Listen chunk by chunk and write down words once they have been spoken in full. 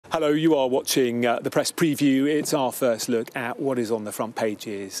Hello, you are watching the press preview. It's our first look at what is on the front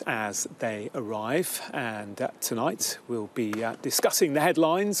pages as they arrive. And tonight we'll be discussing the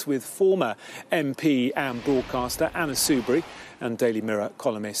headlines with former MP and broadcaster Anna Soubry and Daily Mirror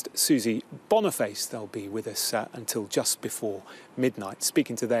columnist Susie Boniface. They'll be with us until just before midnight,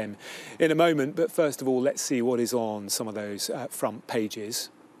 speaking to them in a moment. But first of all, let's see what is on some of those front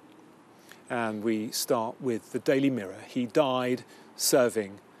pages. And we start with the Daily Mirror. He died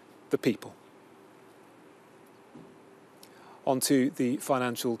serving the people. Onto the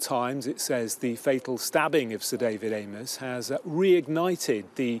Financial Times, it says the fatal stabbing of Sir David Amess has reignited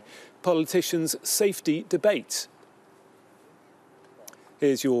the politicians' safety debate.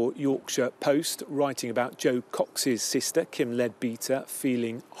 Here's your Yorkshire Post writing about Jo Cox's sister, Kim Leadbeater,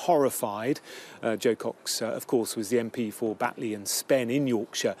 feeling horrified. Jo Cox, of course, was the MP for Batley and Spen in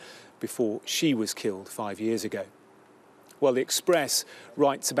Yorkshire before she was killed 5 years ago. Well, the Express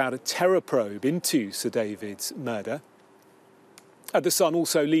writes about a terror probe into Sir David's murder. The Sun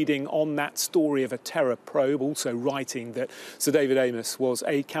also leading on that story of a terror probe, also writing that Sir David Amess was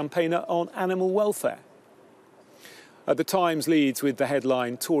a campaigner on animal welfare. The Times leads with the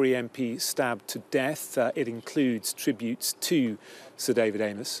headline, Tory MP stabbed to death. It includes tributes to Sir David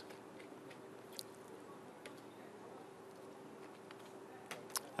Amess.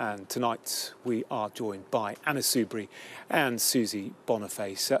 And tonight we are joined by Anna Soubry and Susie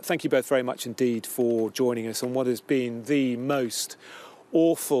Boniface. Thank you both very much indeed for joining us on what has been the most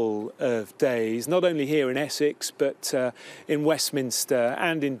awful of days, not only here in Essex, but in Westminster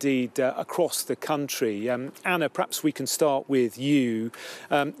and indeed across the country. Anna, perhaps we can start with you.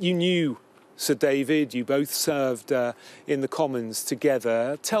 You knew Sir David, you both served in the Commons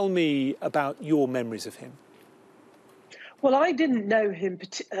together. Tell me about your memories of him. Well, I didn't know him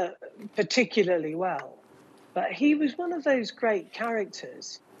particularly well, but he was one of those great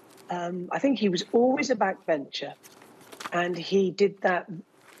characters. I think he was always a backbencher, and he did that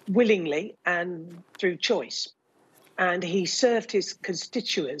willingly and through choice. And he served his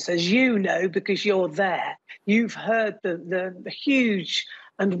constituents, as you know, because you're there. You've heard the huge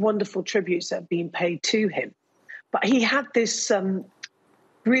and wonderful tributes that have been paid to him. But he had this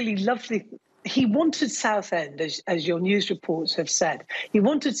really lovely... He wanted Southend, as your news reports have said, he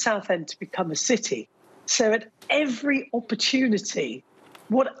wanted Southend to become a city. So at every opportunity,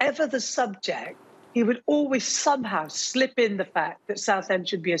 whatever the subject, he would always somehow slip in the fact that Southend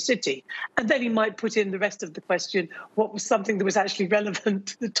should be a city. And then he might put in the rest of the question, what was something that was actually relevant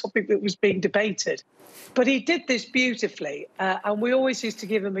to the topic that was being debated. But he did this beautifully, and we always used to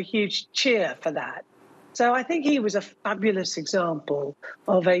give him a huge cheer for that. So I think he was a fabulous example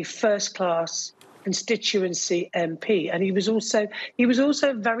of a first-class constituency MP, and he was also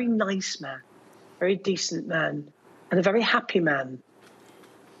a very nice man, very decent man, and a very happy man.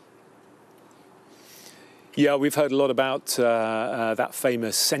 Yeah, we've heard a lot about that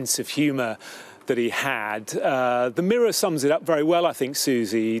famous sense of humour that he had. The Mirror sums it up very well, I think,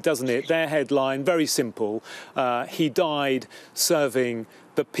 Susie, doesn't it? Their headline, very simple. He died serving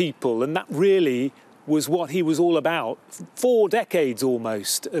the people, and that really was what he was all about. 4 decades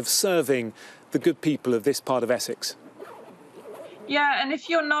almost of serving the good people of this part of Essex. Yeah, and if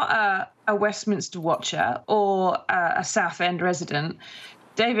you're not a Westminster watcher or a Southend resident,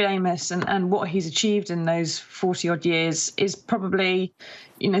 David Amess and what he's achieved in those 40-odd years is probably,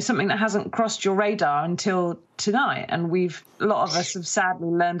 something that hasn't crossed your radar until tonight. And a lot of us have sadly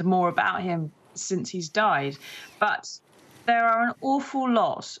learned more about him since he's died. But there are an awful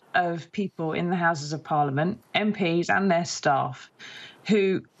lot of people in the Houses of Parliament, MPs and their staff,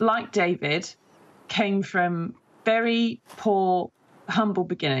 who, like David, came from very poor, humble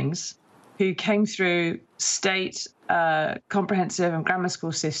beginnings, who came through state comprehensive and grammar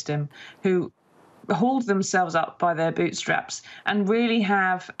school system, who hauled themselves up by their bootstraps and really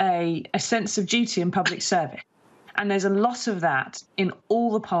have a sense of duty in public service. And there's a lot of that in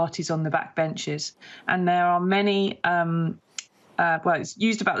all the parties on the backbenches. And there are many, it's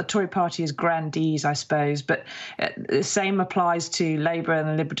used about the Tory party as grandees, I suppose, but the same applies to Labour and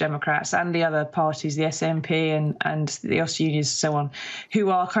the Liberal Democrats and the other parties, the SNP and the Ost Unions and so on, who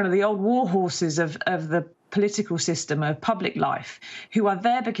are kind of the old war horses of the political system, of public life, who are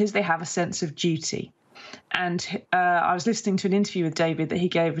there because they have a sense of duty. And I was listening to an interview with David that he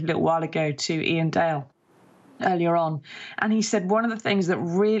gave a little while ago to Ian Dale earlier on, and he said one of the things that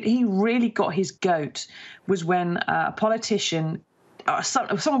he really got his goat was when a politician,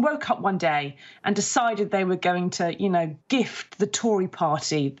 someone woke up one day and decided they were going to, gift the Tory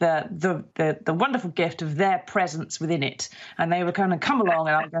party the wonderful gift of their presence within it, and they were going to come along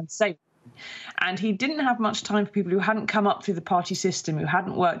and I'm going to say And he didn't have much time for people who hadn't come up through the party system, who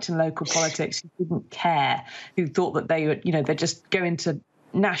hadn't worked in local politics, who didn't care, who thought that they would, they'd just go into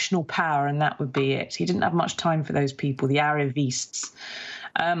national power and that would be it. He didn't have much time for those people, the arrivistes.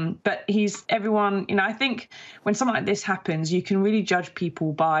 But everyone, I think when something like this happens, you can really judge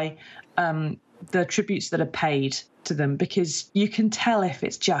people by the tributes that are paid to them, because you can tell if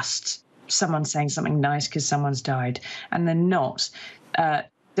it's just someone saying something nice because someone's died and they're not.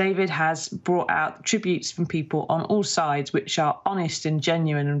 David has brought out tributes from people on all sides, which are honest and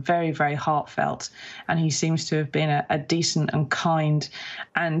genuine and very, very heartfelt. And he seems to have been a decent and kind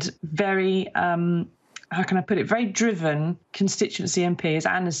and very, how can I put it, very driven constituency MP, as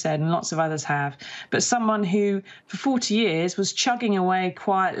Anne has said, and lots of others have, but someone who for 40 years was chugging away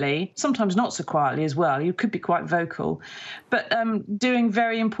quietly, sometimes not so quietly as well, you could be quite vocal, but doing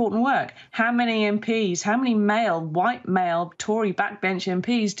very important work. How many MPs, how many white male Tory backbench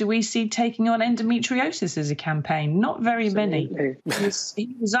MPs do we see taking on endometriosis as a campaign? Not very many.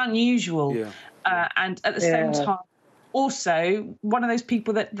 He was unusual. Yeah. And at the same time, also one of those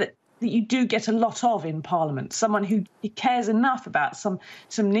people that you do get a lot of in Parliament, someone who cares enough about some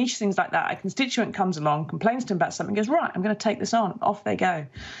niche things like that. A constituent comes along, complains to him about something, goes, right, I'm going to take this on. Off they go.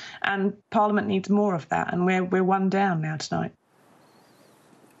 And Parliament needs more of that, and we're one down now tonight.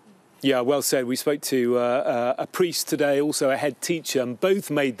 Yeah, well said. We spoke to a priest today, also a head teacher, and both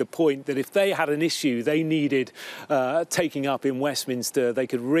made the point that if they had an issue they needed taking up in Westminster, they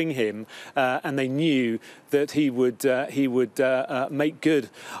could ring him, and they knew that he would make good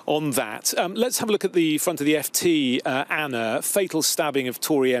on that. Let's have a look at the front of the FT, Anna. Fatal stabbing of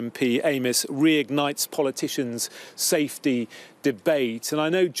Tory MP Amos reignites politicians' safety debate. And I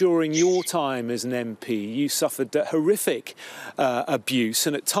know during your time as an MP, you suffered horrific abuse,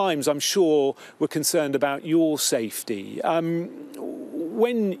 and at times I'm sure were concerned about your safety.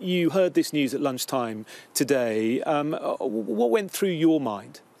 When you heard this news at lunchtime today, what went through your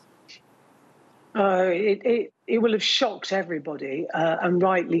mind? It will have shocked everybody, and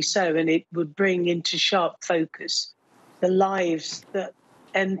rightly so, and it would bring into sharp focus the lives that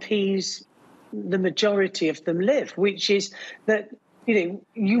MPs, the majority of them, live, which is that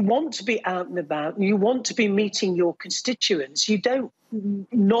you want to be out and about, you want to be meeting your constituents, you don't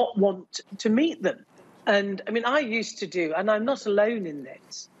not want to meet them. And I mean, I used to do, and I'm not alone in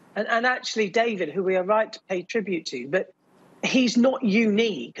this, and actually David, who we are right to pay tribute to, but he's not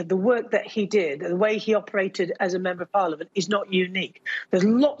unique. The work that he did, the way he operated as a member of Parliament is not unique. There's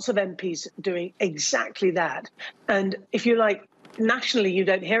lots of MPs doing exactly that. And if you like, nationally, you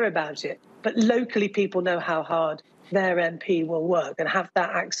don't hear about it, but locally people know how hard their MP will work and have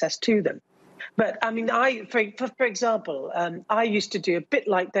that access to them. But I mean, for example, I used to do a bit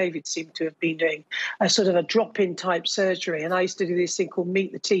like David seemed to have been doing, a sort of a drop-in type surgery. And I used to do this thing called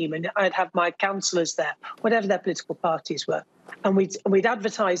Meet the Team, and I'd have my councillors there, whatever their political parties were. And we'd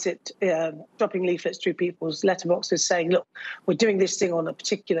advertise it, dropping leaflets through people's letterboxes saying, look, we're doing this thing on a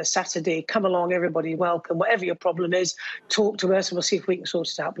particular Saturday. Come along, everybody welcome. Whatever your problem is, talk to us and we'll see if we can sort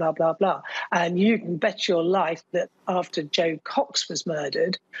it out, blah, blah, blah. And you can bet your life that after Joe Cox was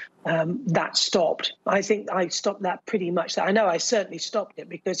murdered, that stopped. I think I stopped that pretty much. I know I certainly stopped it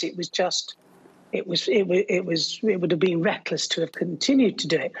because it was just... It would have been reckless to have continued to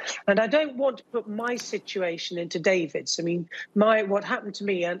do it. And I don't want to put my situation into David's. I mean, what happened to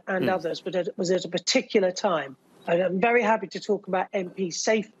me and others, but it was at a particular time. I'm very happy to talk about MP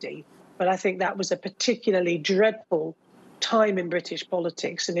safety, but I think that was a particularly dreadful time in British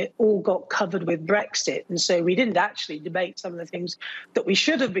politics, and it all got covered with Brexit. And so we didn't actually debate some of the things that we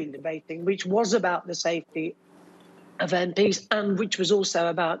should have been debating, which was about the safety of MPs and which was also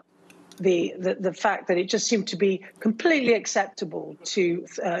about the fact that it just seemed to be completely acceptable to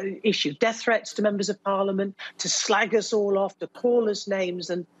issue death threats to members of Parliament, to slag us all off, to call us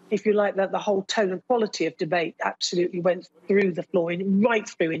names. And if you like, that the whole tone and quality of debate absolutely went through the floor and right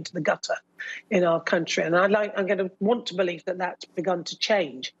through into the gutter in our country. And I'm going to want to believe that that's begun to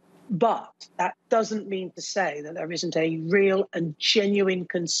change. But that doesn't mean to say that there isn't a real and genuine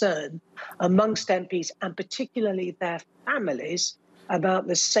concern amongst MPs and particularly their families about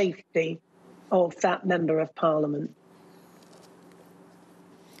the safety of that member of Parliament.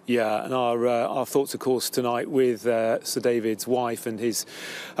 Yeah, and our thoughts, of course, tonight with Sir David's wife and his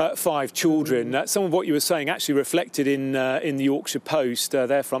 5 children. Some of what you were saying actually reflected in the Yorkshire Post,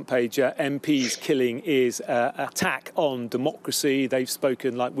 their front page. MPs killing is attack on democracy. They've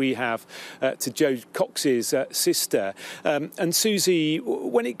spoken, like we have, to Joe Cox's sister. And Susie,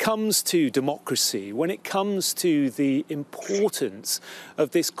 when it comes to democracy, when it comes to the importance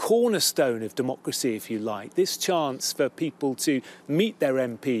of this cornerstone of democracy, if you like, this chance for people to meet their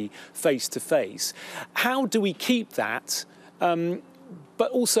MPs MP face to face. How do we keep that,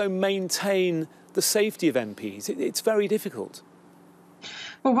 but also maintain the safety of MPs? It's very difficult.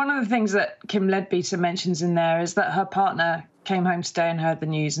 Well, one of the things that Kim Leadbeater mentions in there is that her partner came home today and heard the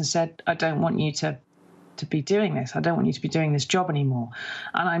news and said, I don't want you to be doing this. I don't want you to be doing this job anymore.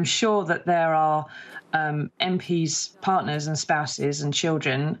 And I'm sure that there are MPs' partners and spouses and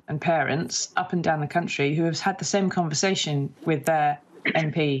children and parents up and down the country who have had the same conversation with their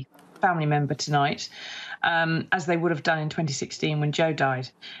MP family member tonight as they would have done in 2016 when Joe died.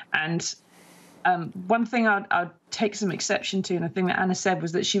 And one thing I'd take some exception to, and the thing that Anna said,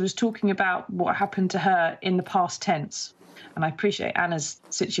 was that she was talking about what happened to her in the past tense. And I appreciate Anna's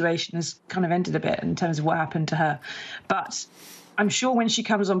situation has kind of ended a bit in terms of what happened to her. But I'm sure when she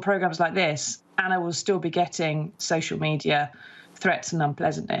comes on programmes like this, Anna will still be getting social media threats and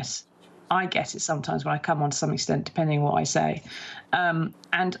unpleasantness. I get it sometimes when I come on to some extent, depending on what I say. And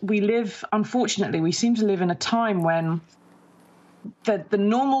unfortunately, we seem to live in a time when the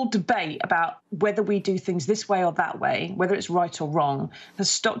normal debate about whether we do things this way or that way, whether it's right or wrong, has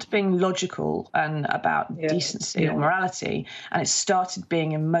stopped being logical and about decency or morality, and it's started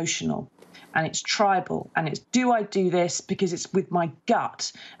being emotional, and it's tribal, and it's, do I do this because it's with my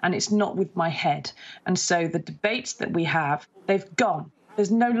gut and it's not with my head? And so the debates that we have, they've gone.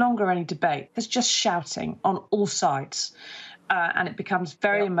 There's no longer any debate. There's just shouting on all sides. And it becomes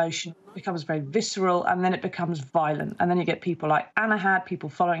very emotional, it becomes very visceral, and then it becomes violent. And then you get people like Anna had, people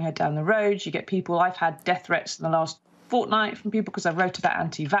following her down the road. You get people, I've had death threats in the last fortnight from people because I wrote about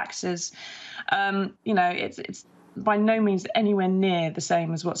anti-vaxxers. It's by no means anywhere near the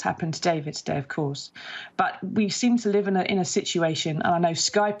same as what's happened to David today, of course. But we seem to live in a situation, and I know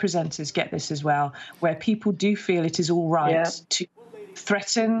Sky presenters get this as well, where people do feel it is all right to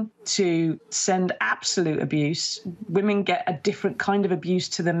threaten, to send absolute abuse. Women get a different kind of abuse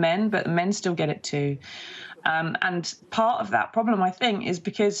to the men, but men still get it too. And part of that problem, I think, is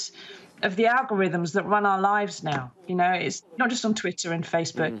because of the algorithms that run our lives now. You know, it's not just on Twitter and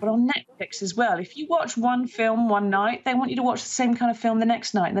Facebook, but on Netflix as well. If you watch one film one night, they want you to watch the same kind of film the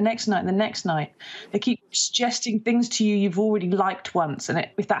next night, the next night, the next night. They keep suggesting things to you you've already liked once. And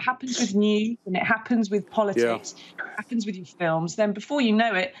if that happens with news, and it happens with politics, it happens with your films, then before you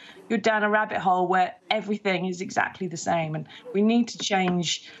know it, you're down a rabbit hole where everything is exactly the same. And we need to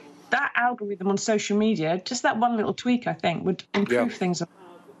change that algorithm on social media. Just that one little tweak, I think, would improve things.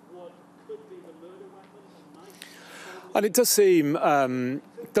 And it does seem,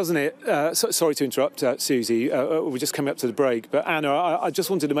 doesn't it? Sorry to interrupt, Susie. We're just coming up to the break. But Anna, I just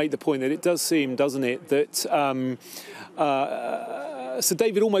wanted to make the point that it does seem, doesn't it, that Sir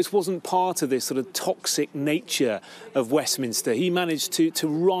David almost wasn't part of this sort of toxic nature of Westminster. He managed to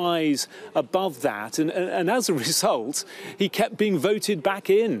rise above that. And as a result, he kept being voted back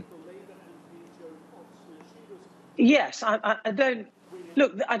in. Yes, I don't...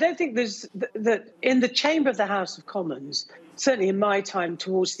 Look, I don't think there's that in the chamber of the House of Commons, certainly in my time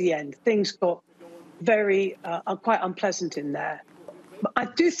towards the end, things got very quite unpleasant in there. But I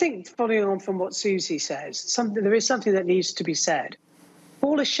do think, following on from what Susie says, there is something that needs to be said.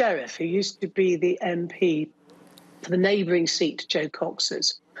 Paula Sheriff, who used to be the MP for the neighbouring seat to Joe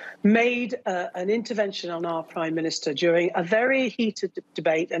Cox's, made an intervention on our Prime Minister during a very heated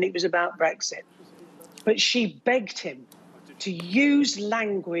debate, and it was about Brexit. But she begged him to use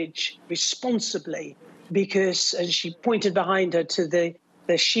language responsibly because, and she pointed behind her to the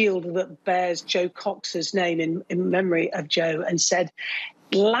shield that bears Joe Cox's name in memory of Joe, and said,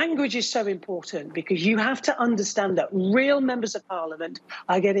 language is so important because you have to understand that real members of Parliament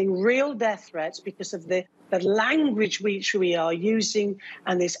are getting real death threats because of the language which we are using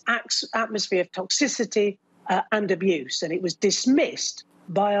and this atmosphere of toxicity and abuse. And it was dismissed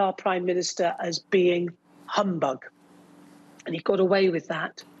by our Prime Minister as being humbug. And he got away with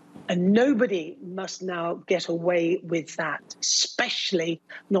that. And nobody must now get away with that, especially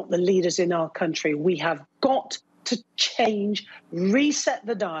not the leaders in our country. We have got to change, reset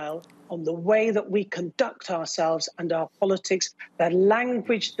the dial on the way that we conduct ourselves and our politics. The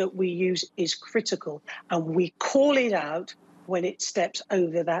language that we use is critical, and we call it out when it steps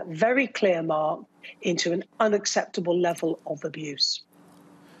over that very clear mark into an unacceptable level of abuse.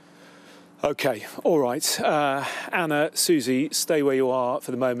 OK, all right. Anna, Susie, stay where you are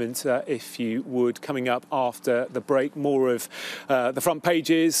for the moment, if you would. Coming up after the break, more of the front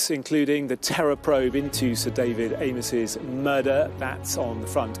pages, including the terror probe into Sir David Amess's murder. That's on the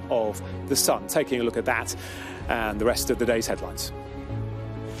front of The Sun. Taking a look at that and the rest of the day's headlines.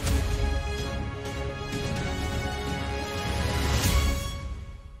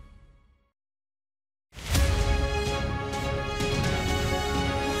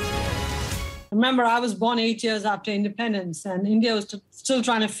 remember, I was born 8 years after independence, and India was still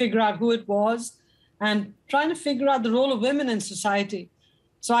trying to figure out who it was and trying to figure out the role of women in society.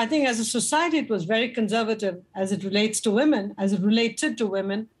 So I think as a society, it was very conservative as it relates to women, as it related to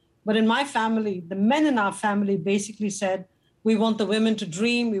women. But in my family, the men in our family basically said, we want the women to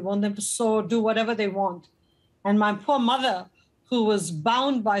dream, we want them to soar, do whatever they want. And my poor mother, who was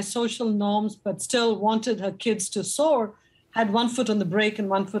bound by social norms but still wanted her kids to soar, had one foot on the brake and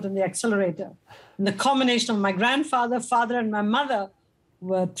one foot on the accelerator. And the combination of my grandfather, father, and my mother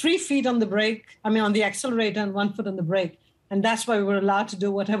were 3 feet on the brake, on the accelerator, and 1 foot on the brake. And that's why we were allowed to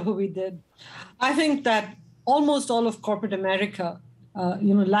do whatever we did. I think that almost all of corporate America,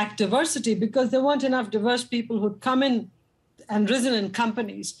 lacked diversity because there weren't enough diverse people who'd come in and risen in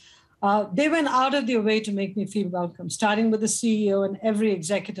companies. They went out of their way to make me feel welcome, starting with the CEO and every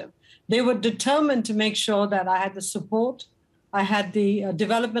executive. They were determined to make sure that I had the support, I had the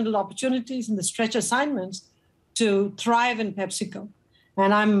developmental opportunities and the stretch assignments to thrive in PepsiCo.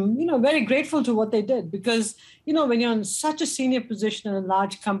 And I'm, very grateful to what they did because, when you're in such a senior position in a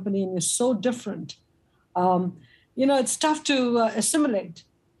large company and you're so different, it's tough to assimilate.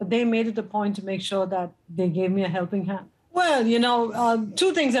 But they made it a point to make sure that they gave me a helping hand. Well,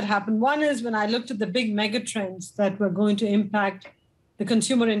 two things that happened. One is when I looked at the big mega trends that were going to impact the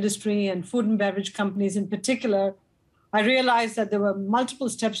consumer industry and food and beverage companies in particular, I realized that there were multiple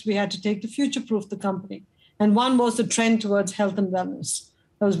steps we had to take to future-proof the company. And one was the trend towards health and wellness.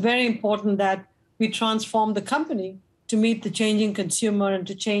 It was very important that we transform the company to meet the changing consumer and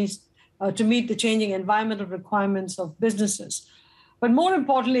to meet the changing environmental requirements of businesses. But more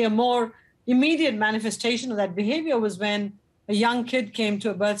importantly, a more immediate manifestation of that behavior was when a young kid came to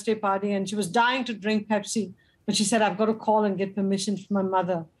a birthday party and she was dying to drink Pepsi, but she said, I've got to call and get permission from my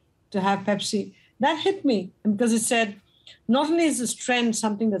mother to have Pepsi. That hit me because it said, not only is this trend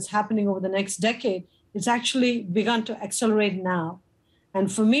something that's happening over the next decade, it's actually begun to accelerate now. And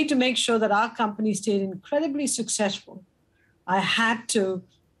for me to make sure that our company stayed incredibly successful, I had to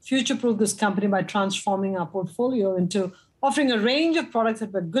future-proof this company by transforming our portfolio into offering a range of products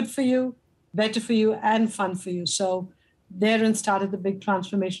that were good for you, better for you, and fun for you. So therein started the big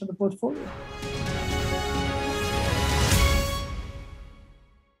transformation of the portfolio.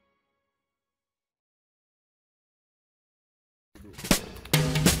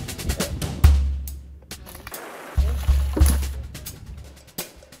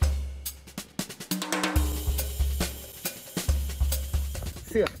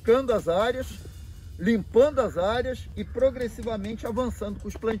 Cercando as áreas, limpando as áreas e progressivamente avançando com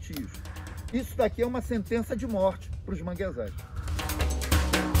os plantios. Isso daqui é uma sentença de morte para os manguezais.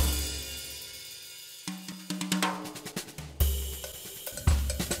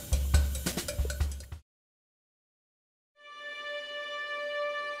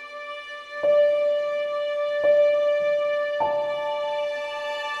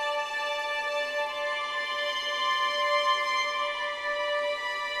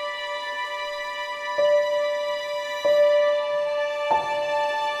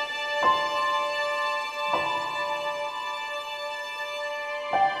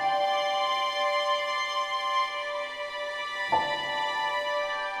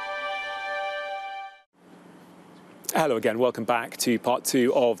 Hello again, welcome back to part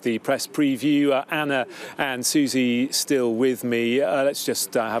 2 of the press preview. Anna and Susie still with me. Let's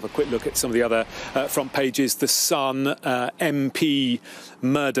just have a quick look at some of the other front pages. The Sun, MP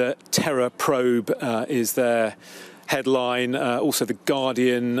murder terror probe is their headline. Also The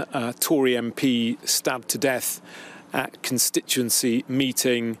Guardian, Tory MP stabbed to death at constituency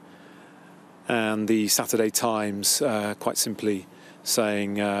meeting. And the Saturday Times, quite simply,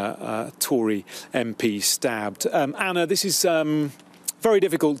 saying Tory MP stabbed. Anna, this is a very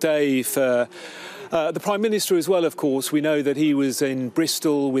difficult day for the Prime Minister as well, of course. We know that he was in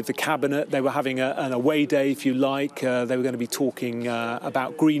Bristol with the Cabinet. They were having an away day, if you like. They were going to be talking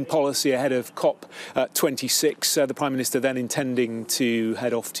about green policy ahead of COP26. The Prime Minister then intending to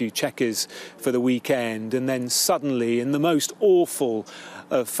head off to Chequers for the weekend. And then suddenly, in the most awful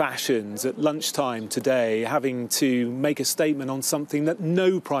of fashions, at lunchtime today, having to make a statement on something that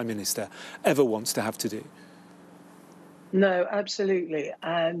no Prime Minister ever wants to have to do. No, absolutely.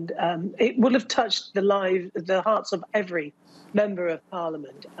 And it will have touched the hearts of every member of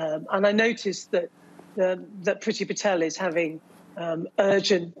Parliament. And I noticed that Priti Patel is having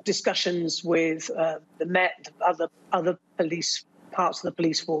urgent discussions with the Met, other police parts of the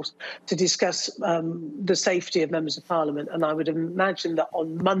police force, to discuss the safety of members of Parliament. And I would imagine that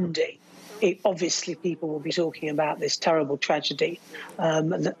on Monday, obviously people will be talking about this terrible tragedy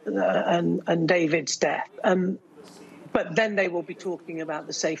and David's death. But then they will be talking about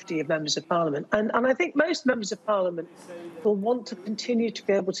the safety of members of parliament. And I think most members of parliament will want to continue to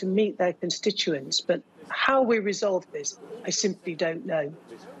be able to meet their constituents. But how we resolve this, I simply don't know.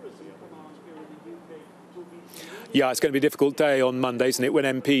 Yeah, it's going to be a difficult day on Monday, isn't it, when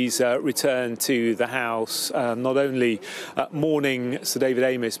MPs return to the House, not only mourning Sir David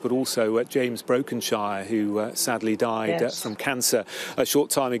Amess, but also James Brokenshire, who sadly died from cancer a short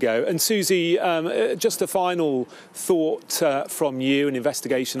time ago. And Susie, just a final thought from you, an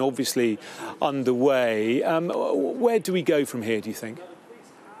investigation obviously underway. Where do we go from here, do you think?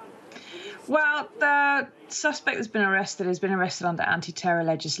 Well, the suspect that's been arrested has been arrested under anti-terror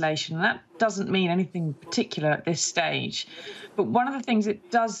legislation. And that doesn't mean anything particular at this stage. But one of the things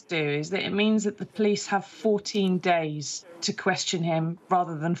it does do is that it means that the police have 14 days to question him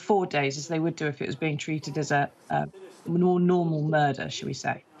rather than 4 days, as they would do if it was being treated as a more normal murder, shall we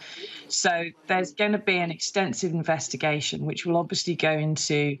say. So there's going to be an extensive investigation, which will obviously go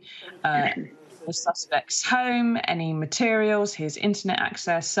into the suspect's home, any materials, his internet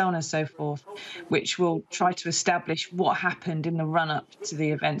access, so on and so forth, which will try to establish what happened in the run-up to the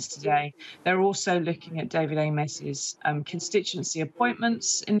events today. They're also looking at David Amess's constituency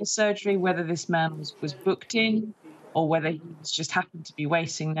appointments in the surgery, whether this man was booked in or whether he just happened to be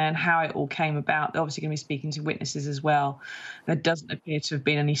waiting there, and how it all came about. They're obviously going to be speaking to witnesses as well. There doesn't appear to have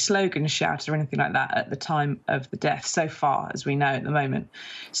been any slogan shouted or anything like that at the time of the death so far, as we know at the moment.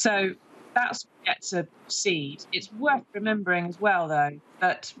 So that's yet to proceed. It's worth remembering as well, though,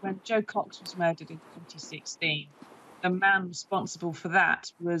 that when Joe Cox was murdered in 2016, the man responsible for that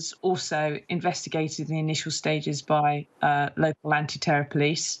was also investigated in the initial stages by local anti-terror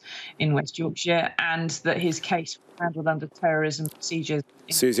police in West Yorkshire, and that his case was handled under terrorism procedures.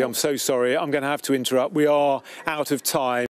 Susie, I'm so sorry. I'm going to have to interrupt. We are out of time.